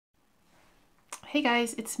Hey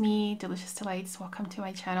guys, it's me, Delicious Delights. Welcome to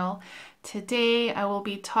my channel. Today I will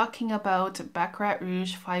be talking about Baccarat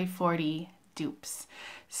Rouge 540 dupes.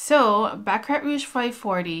 So Baccarat Rouge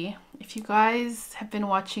 540, if you guys have been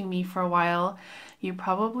watching me for a while, you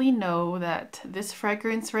probably know that this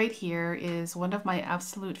fragrance right here is one of my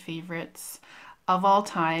absolute favorites of all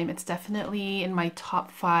time. It's definitely in my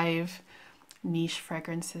top 5 niche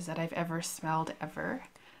fragrances that I've ever smelled ever.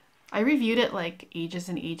 I reviewed it like ages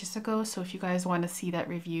and ages ago, so if you guys want to see that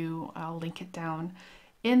review, I'll link it down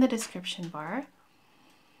in the description bar.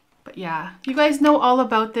 But yeah, you guys know all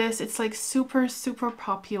about this. It's like super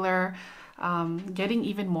popular, getting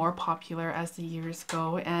even more popular as the years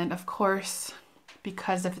go. And of course,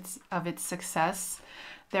 because of its success,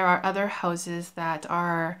 there are other houses that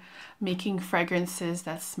are making fragrances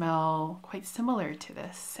that smell quite similar to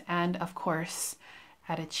this. And of course,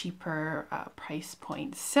 at a cheaper price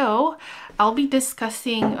point. So I'll be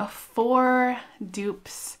discussing 4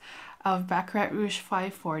 dupes of Baccarat Rouge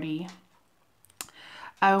 540.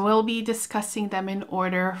 I will be discussing them in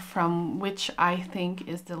order from which I think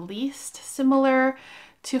is the least similar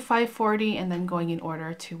to 540 and then going in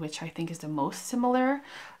order to which I think is the most similar.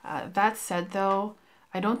 That said though,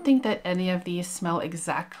 I don't think that any of these smell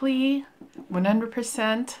exactly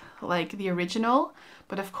 100% like the original,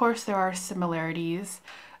 but of course there are similarities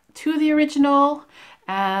to the original,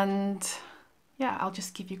 and yeah, I'll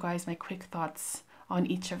just give you guys my quick thoughts on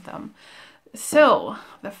each of them. So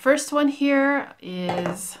the first one here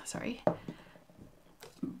is,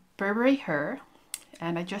 Burberry Her,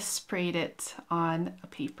 and I just sprayed it on a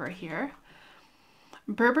paper here.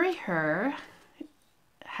 Burberry Her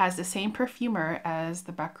has the same perfumer as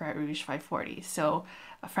the Baccarat Rouge 540. So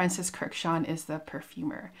Francis Kurkdjian is the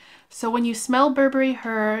perfumer. So when you smell Burberry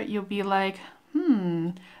Her, you'll be like,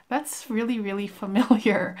 that's really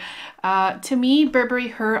familiar. To me, Burberry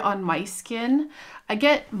Her on my skin, I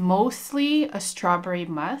get mostly a strawberry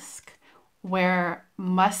musk, where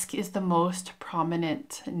musk is the most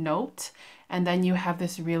prominent note. And then you have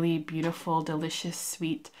this really beautiful, delicious,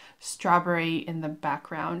 sweet strawberry in the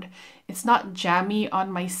background. It's not jammy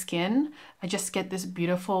on my skin. I just get this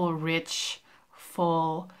beautiful, rich,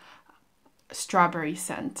 full strawberry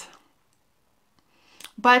scent.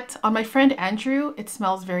 But on my friend Andrew, it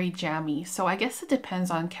smells very jammy. So I guess it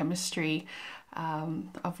depends on chemistry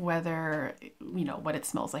of whether, you know, what it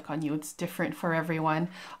smells like on you. It's different for everyone.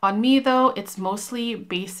 On me though, it's mostly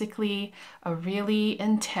basically a really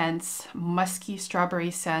intense musky strawberry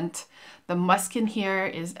scent. The musk in here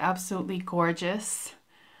is absolutely gorgeous.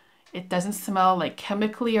 It doesn't smell like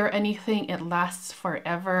chemically or anything. It lasts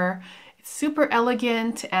forever. It's super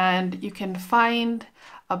elegant, and you can find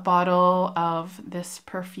a bottle of this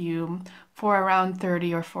perfume for around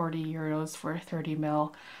 30 or 40 euros for 30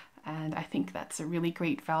 ml. And I think that's a really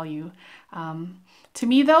great value. To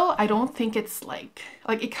me though, I don't think it's like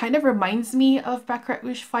it kind of reminds me of Baccarat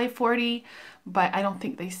Rouge 540, but I don't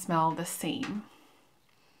think they smell the same.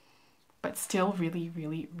 But still really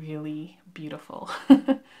beautiful.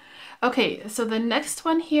 Okay, so the next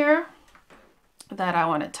one here that I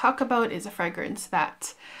want to talk about is a fragrance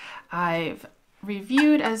that I've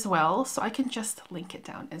reviewed as well, so I can just link it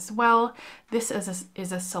down as well. This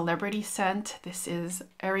is a celebrity scent. This is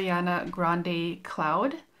Ariana Grande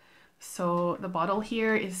Cloud. So the bottle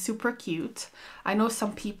here is super cute. I know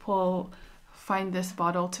some people find this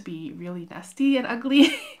bottle to be really nasty and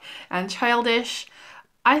ugly and childish.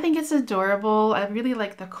 I think it's adorable. I really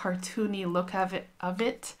like the cartoony look of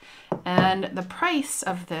it. And the price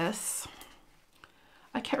of this,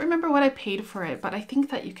 I can't remember what I paid for it, but I think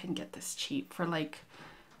that you can get this cheap for like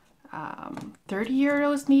 30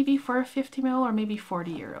 euros maybe for a 50 ml, or maybe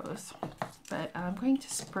 40 euros. But I'm going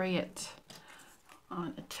to spray it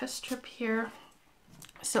on a test strip here.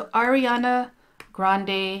 So Ariana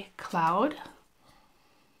Grande Cloud.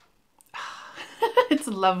 It's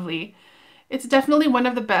lovely. It's definitely one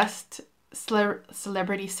of the best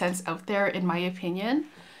celebrity scents out there, in my opinion.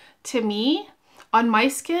 To me, on my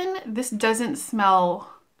skin, this doesn't smell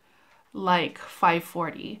like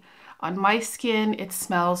 540. On my skin, it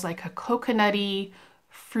smells like a coconutty,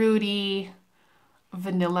 fruity,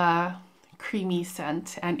 vanilla, creamy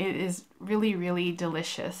scent, and it is really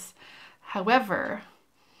delicious. However,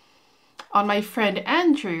 on my friend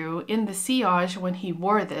Andrew, in the sillage, when he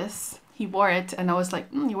wore this, he wore it and I was like,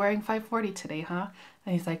 you're wearing 540 today, huh?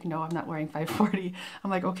 And he's like, no, I'm not wearing 540.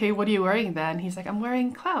 I'm like, okay, what are you wearing then? He's like, I'm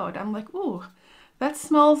wearing Cloud. I'm like, ooh, that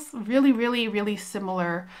smells really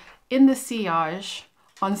similar in the sillage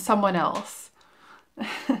on someone else.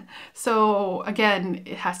 So again,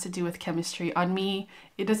 it has to do with chemistry. On me,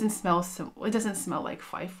 it doesn't smell like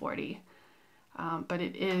 540. but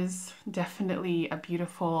it is definitely a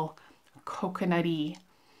beautiful coconutty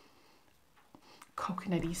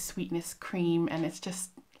sweetness cream, and it's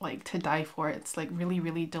just like to die for. It's like really,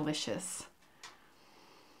 really delicious.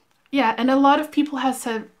 Yeah, and a lot of people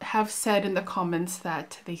have said in the comments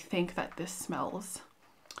that they think that this smells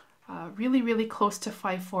really, really close to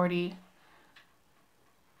 540.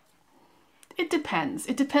 It depends.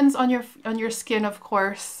 It depends on your skin, of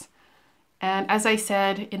course. And as I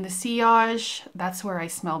said, in the sillage, that's where I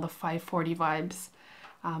smell the 540 vibes.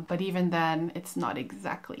 But even then, it's not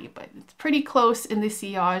exactly, but it's pretty close in the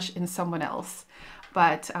sillage in someone else.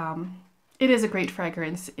 But it is a great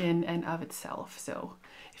fragrance in and of itself. So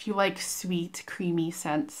if you like sweet, creamy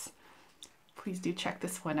scents, please do check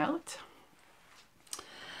this one out.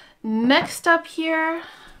 Next up here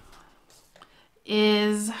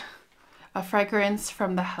is a fragrance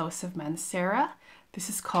from the House of Mancera. This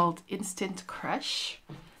is called Instant Crush.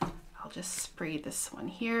 I'll just spray this one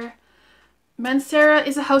here. Mancera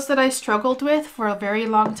is a house that I struggled with for a very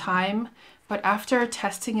long time, but after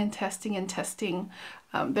testing and testing and testing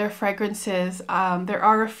their fragrances, there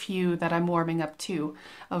are a few that I'm warming up to.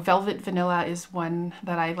 Velvet Vanilla is one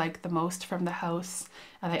that I like the most from the house,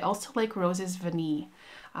 and I also like Roses Vanille.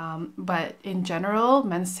 But in general,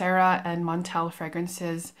 Mancera and Montel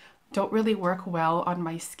fragrances don't really work well on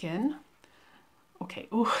my skin. Okay,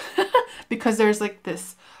 ooh, because there's like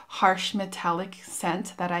this harsh metallic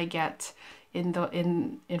scent that I get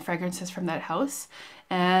in fragrances from that house.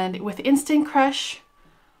 And with Instant Crush,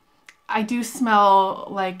 I do smell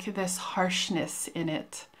like this harshness in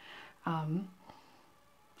it.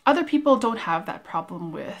 Other people don't have that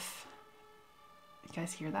problem with. You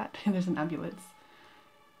guys hear that? There's an ambulance.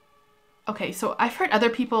 Okay, so I've heard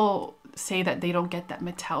other people say that they don't get that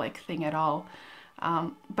metallic thing at all.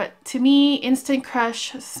 But to me, Instant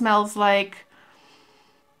Crush smells like,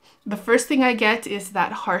 the first thing I get is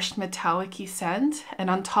that harsh metallic-y scent.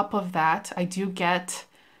 And on top of that, I do get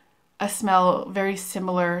a smell very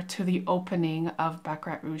similar to the opening of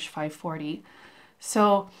Baccarat Rouge 540.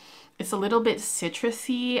 So it's a little bit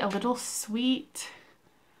citrusy, a little sweet,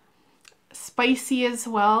 spicy as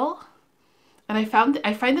well. And I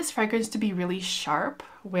find this fragrance to be really sharp,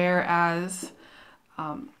 whereas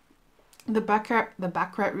the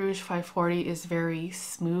Baccarat Rouge 540 is very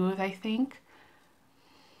smooth, I think.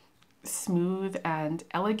 Smooth and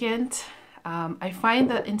elegant. I find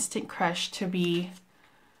the Instant Crush to be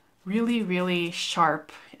really, really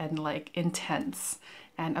sharp and like intense.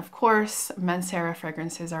 And of course, Mancera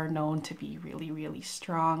fragrances are known to be really, really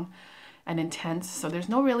strong and intense. So there's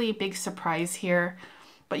no really big surprise here.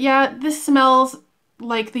 But yeah, this smells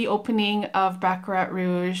like the opening of Baccarat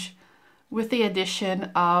Rouge with the addition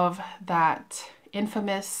of that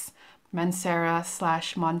infamous Mancera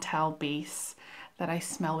 / Montel base that I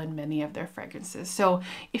smell in many of their fragrances. So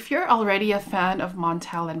if you're already a fan of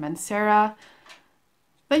Montel and Mancera,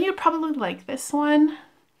 then you'd probably like this one.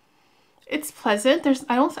 It's pleasant.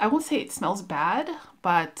 I won't say it smells bad,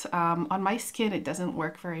 but on my skin it doesn't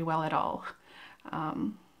work very well at all.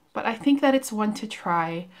 But I think that it's one to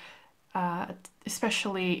try,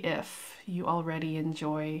 especially if you already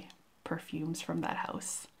enjoy perfumes from that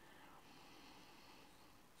house.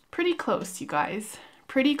 Pretty close, you guys.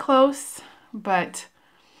 Pretty close, but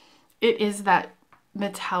it is that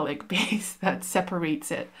metallic base that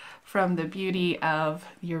separates it from the beauty of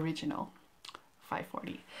the original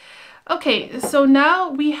 540. Okay, so now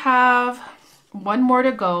we have one more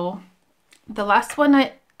to go. The last one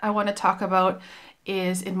I want to talk about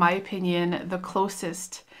is, in my opinion, the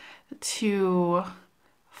closest to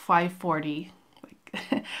 540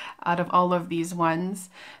 out of all of these ones.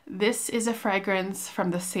 This is a fragrance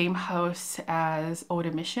from the same house as Eau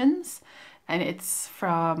de Missions, and it's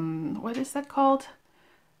from, what is that called?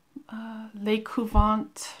 Les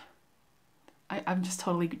Couvantes. I'm just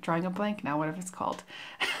totally drawing a blank now, whatever it's called.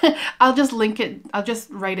 I'll just link it, I'll just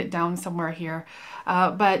write it down somewhere here.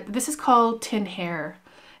 But this is called Tin Hair,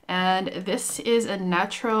 and this is a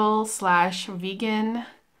natural / vegan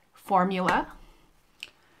formula.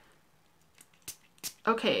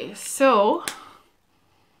 Okay, so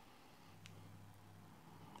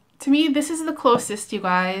to me, this is the closest, you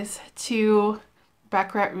guys, to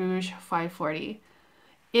Baccarat Rouge 540.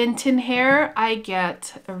 In Tin Hair, I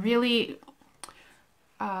get a really,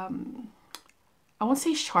 I won't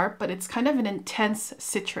say sharp, but it's kind of an intense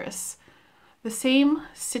citrus. The same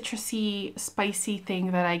citrusy, spicy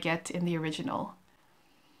thing that I get in the original.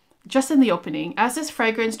 Just in the opening. As this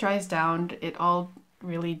fragrance dries down, it all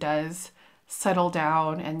really does settle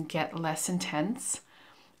down and get less intense.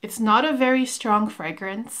 It's not a very strong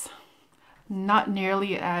fragrance. Not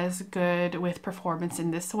nearly as good with performance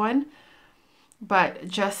in this one. but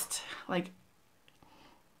just like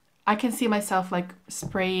I can see myself like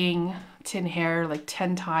spraying Tin Hair like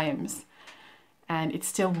 10 times and it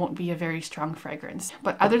still won't be a very strong fragrance.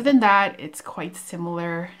 But other than that, it's quite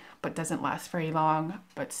similar, but doesn't last very long,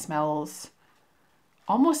 but smells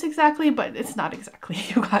almost exactly, but it's not exactly,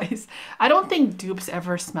 you guys. I don't think dupes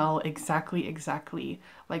ever smell exactly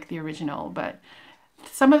like the original, but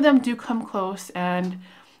some of them do come close, and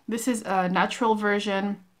this is a natural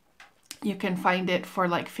version. You can find it for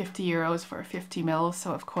like 50 euros for 50 mils,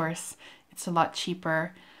 so of course it's a lot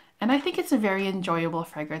cheaper. And I think it's a very enjoyable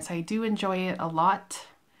fragrance. I do enjoy it a lot.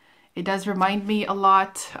 It does remind me a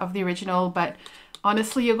lot of the original, but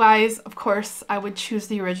honestly, you guys, of course, I would choose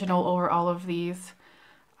the original over all of these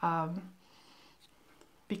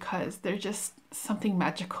because there's just something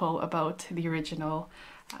magical about the original.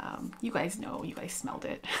 You guys know, you guys smelled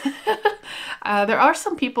it. There are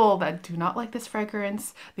some people that do not like this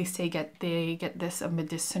fragrance. They say they get this a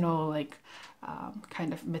medicinal, like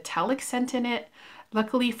kind of metallic scent in it.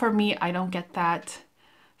 Luckily for me, I don't get that.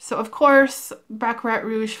 So of course, Baccarat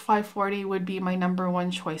Rouge 540 would be my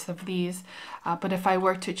 #1 choice of these. But if I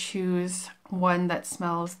were to choose one that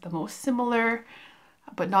smells the most similar,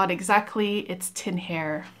 but not exactly, it's Tin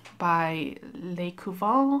Hair by Les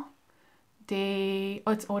Couvents.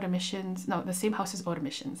 It's Eau de Missions. No, the same house as Eau de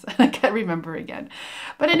Missions. I can't remember again.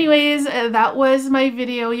 But anyways, that was my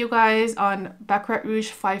video, you guys, on Baccarat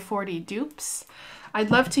Rouge 540 dupes. I'd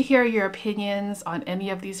love to hear your opinions on any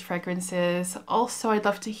of these fragrances. Also, I'd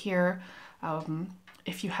love to hear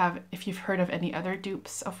if you've heard of any other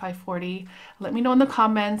dupes of 540. Let me know in the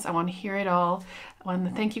comments. I want to hear it all. I want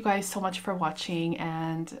to thank you guys so much for watching,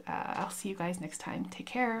 and I'll see you guys next time. Take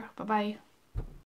care. Bye-bye.